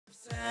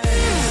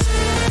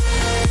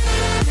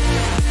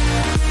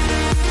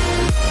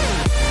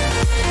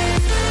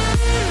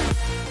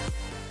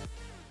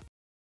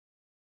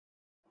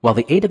While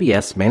the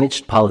AWS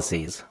managed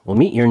policies will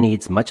meet your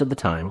needs much of the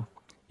time,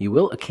 you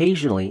will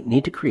occasionally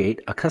need to create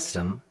a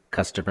custom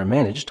customer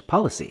managed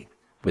policy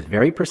with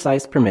very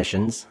precise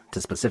permissions to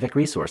specific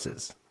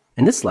resources.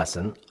 In this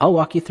lesson, I'll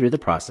walk you through the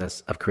process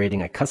of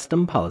creating a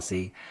custom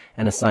policy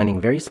and assigning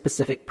very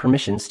specific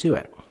permissions to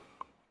it.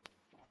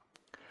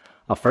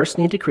 I'll first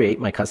need to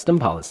create my custom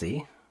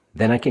policy,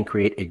 then I can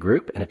create a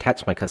group and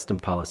attach my custom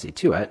policy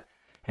to it,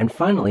 and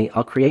finally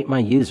I'll create my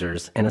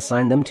users and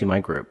assign them to my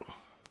group.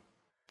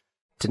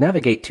 To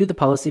navigate to the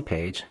policy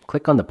page,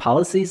 click on the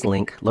Policies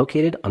link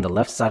located on the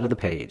left side of the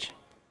page.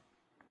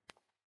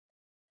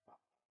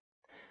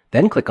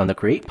 Then click on the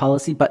Create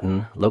Policy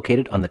button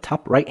located on the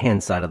top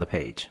right-hand side of the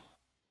page.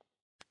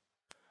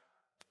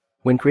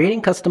 When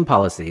creating custom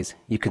policies,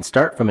 you can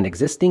start from an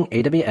existing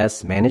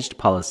AWS managed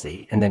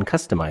policy and then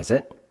customize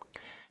it,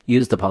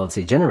 use the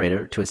policy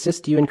generator to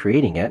assist you in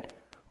creating it,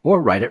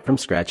 or write it from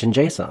scratch in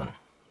JSON.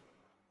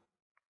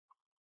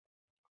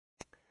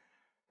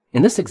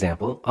 In this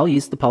example, I'll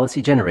use the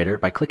policy generator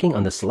by clicking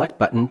on the Select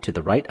button to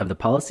the right of the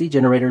policy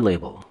generator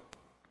label.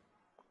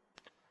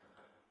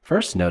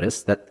 First,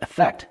 notice that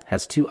Effect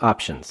has two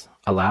options,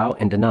 Allow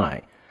and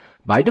Deny.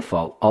 By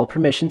default, all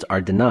permissions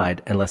are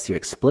denied unless you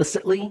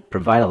explicitly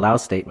provide allow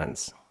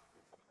statements.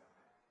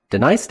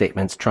 Deny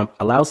statements trump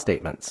allow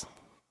statements.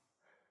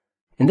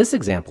 In this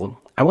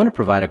example, I want to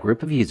provide a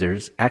group of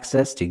users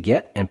access to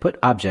get and put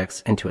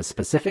objects into a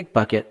specific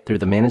bucket through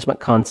the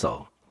management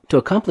console. To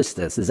accomplish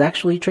this is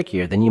actually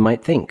trickier than you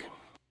might think.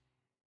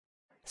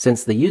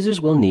 Since the users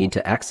will need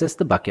to access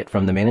the bucket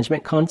from the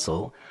management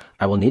console,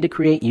 I will need to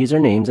create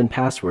usernames and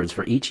passwords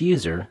for each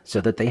user so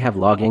that they have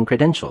login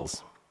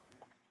credentials.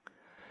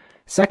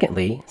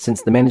 Secondly,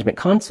 since the management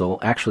console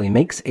actually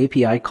makes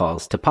API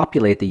calls to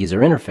populate the user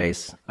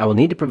interface, I will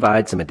need to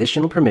provide some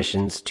additional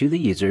permissions to the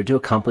user to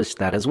accomplish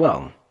that as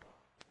well.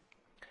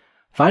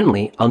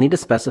 Finally, I'll need to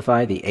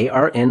specify the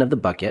ARN of the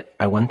bucket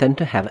I want them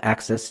to have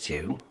access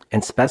to,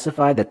 and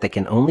specify that they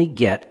can only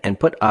get and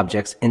put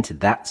objects into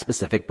that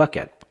specific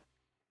bucket.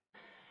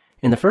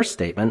 In the first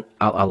statement,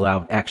 I'll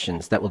allow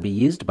actions that will be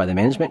used by the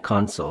management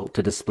console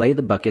to display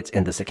the buckets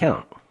in this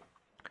account.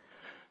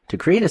 To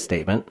create a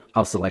statement,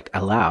 I'll select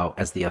Allow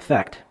as the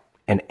effect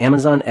and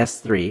Amazon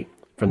S3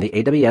 from the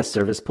AWS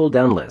Service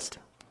pull-down list.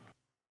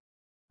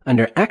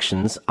 Under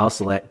Actions, I'll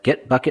select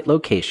Get Bucket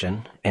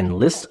Location and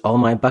list all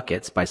my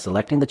buckets by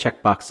selecting the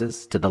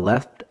checkboxes to the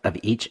left of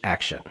each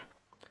action.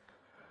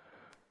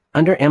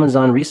 Under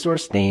Amazon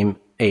Resource Name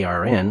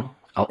ARN,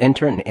 I'll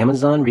enter an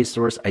Amazon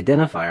Resource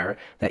Identifier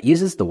that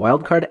uses the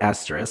wildcard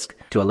asterisk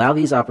to allow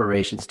these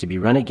operations to be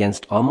run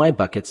against all my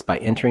buckets by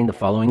entering the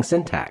following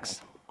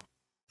syntax.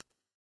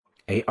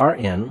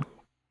 ARN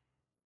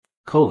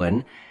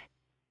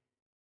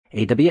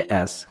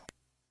AWS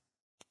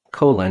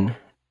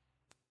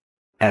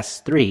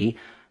S3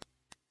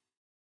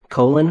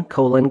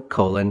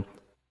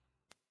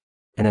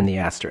 and then the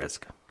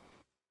asterisk.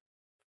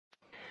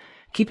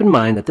 Keep in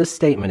mind that this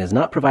statement is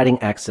not providing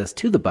access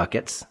to the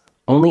buckets,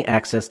 only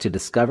access to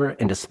discover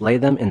and display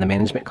them in the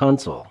management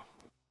console.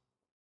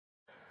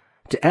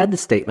 To add the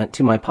statement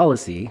to my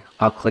policy,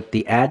 I'll click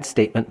the Add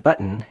Statement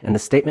button and the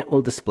statement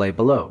will display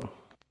below.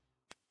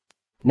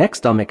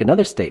 Next, I'll make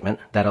another statement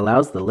that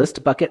allows the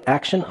list bucket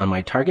action on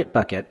my target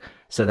bucket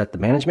so that the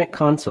management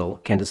console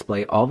can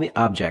display all the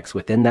objects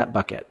within that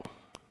bucket.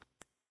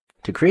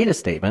 To create a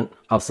statement,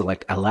 I'll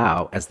select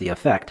Allow as the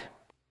effect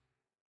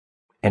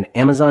and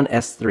Amazon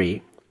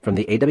S3 from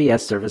the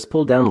AWS Service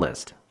pull-down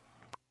list.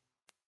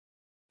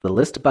 The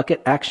list bucket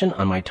action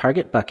on my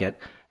target bucket.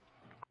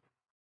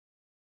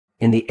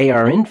 In the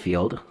ARN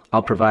field,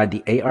 I'll provide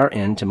the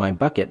ARN to my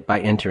bucket by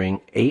entering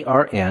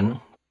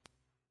ARN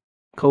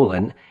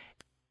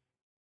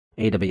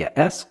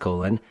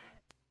AWS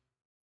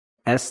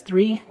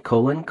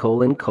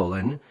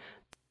S3 :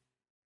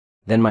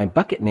 then my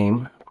bucket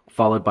name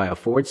followed by a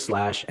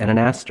 / and an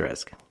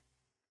asterisk.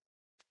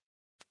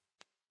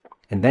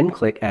 And then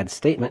click Add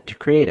Statement to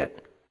create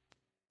it.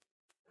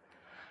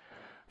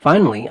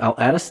 Finally, I'll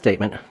add a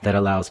statement that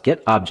allows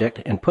Get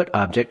Object and Put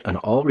Object on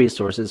all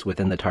resources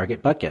within the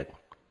target bucket.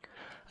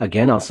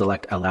 Again, I'll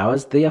select Allow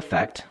as the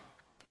effect,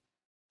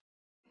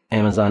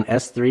 Amazon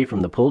S3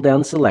 from the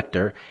pull-down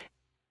selector,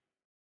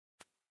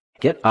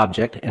 Get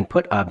Object and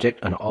Put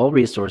Object on all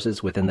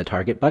resources within the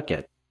target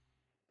bucket,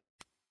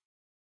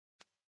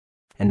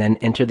 and then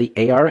enter the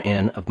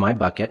ARN of my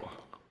bucket,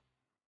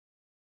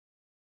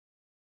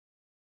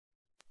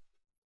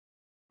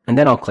 and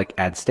then I'll click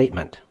Add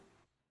Statement.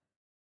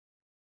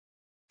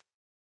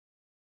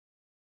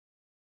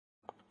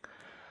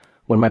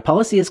 When my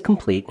policy is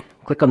complete,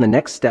 click on the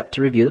next step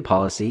to review the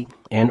policy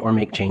and/or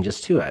make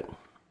changes to it.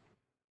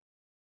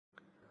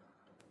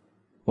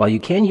 While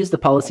you can use the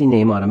policy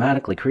name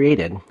automatically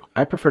created,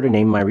 I prefer to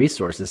name my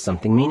resources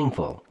something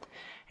meaningful.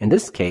 In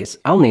this case,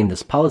 I'll name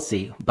this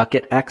policy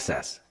Bucket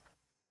Access.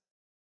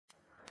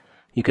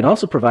 You can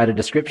also provide a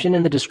description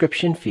in the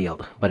description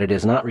field, but it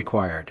is not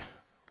required.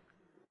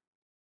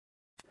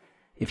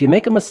 If you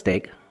make a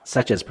mistake,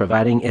 such as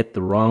providing it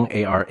the wrong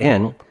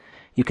ARN,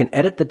 you can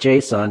edit the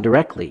JSON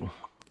directly.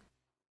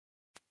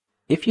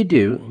 If you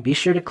do, be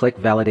sure to click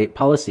Validate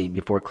Policy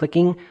before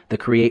clicking the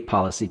Create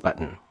Policy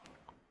button.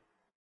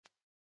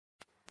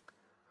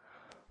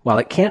 While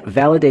it can't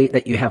validate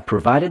that you have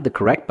provided the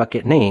correct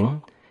bucket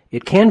name,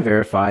 it can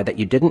verify that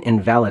you didn't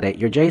invalidate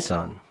your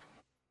JSON.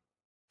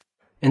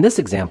 In this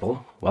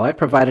example, while I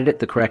provided it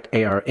the correct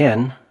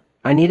ARN,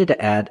 I needed to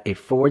add a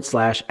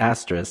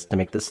 /* to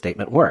make this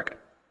statement work.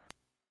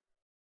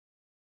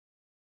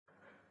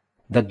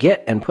 The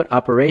get and put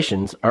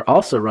operations are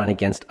also run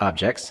against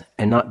objects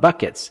and not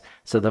buckets,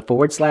 so the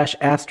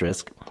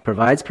 /*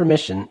 provides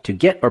permission to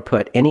get or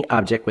put any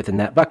object within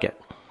that bucket.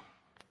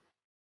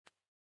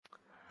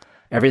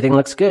 Everything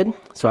looks good,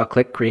 so I'll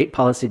click Create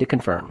Policy to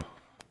confirm.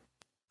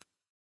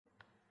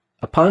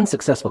 Upon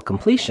successful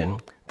completion,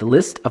 the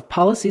List of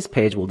Policies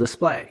page will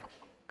display.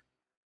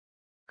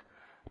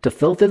 To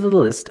filter the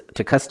list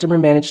to Customer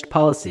Managed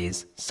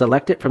Policies,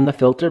 select it from the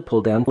Filter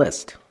pull-down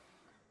list.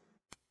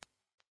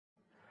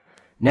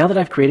 Now that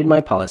I've created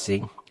my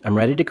policy, I'm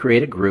ready to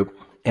create a group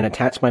and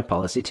attach my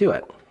policy to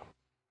it.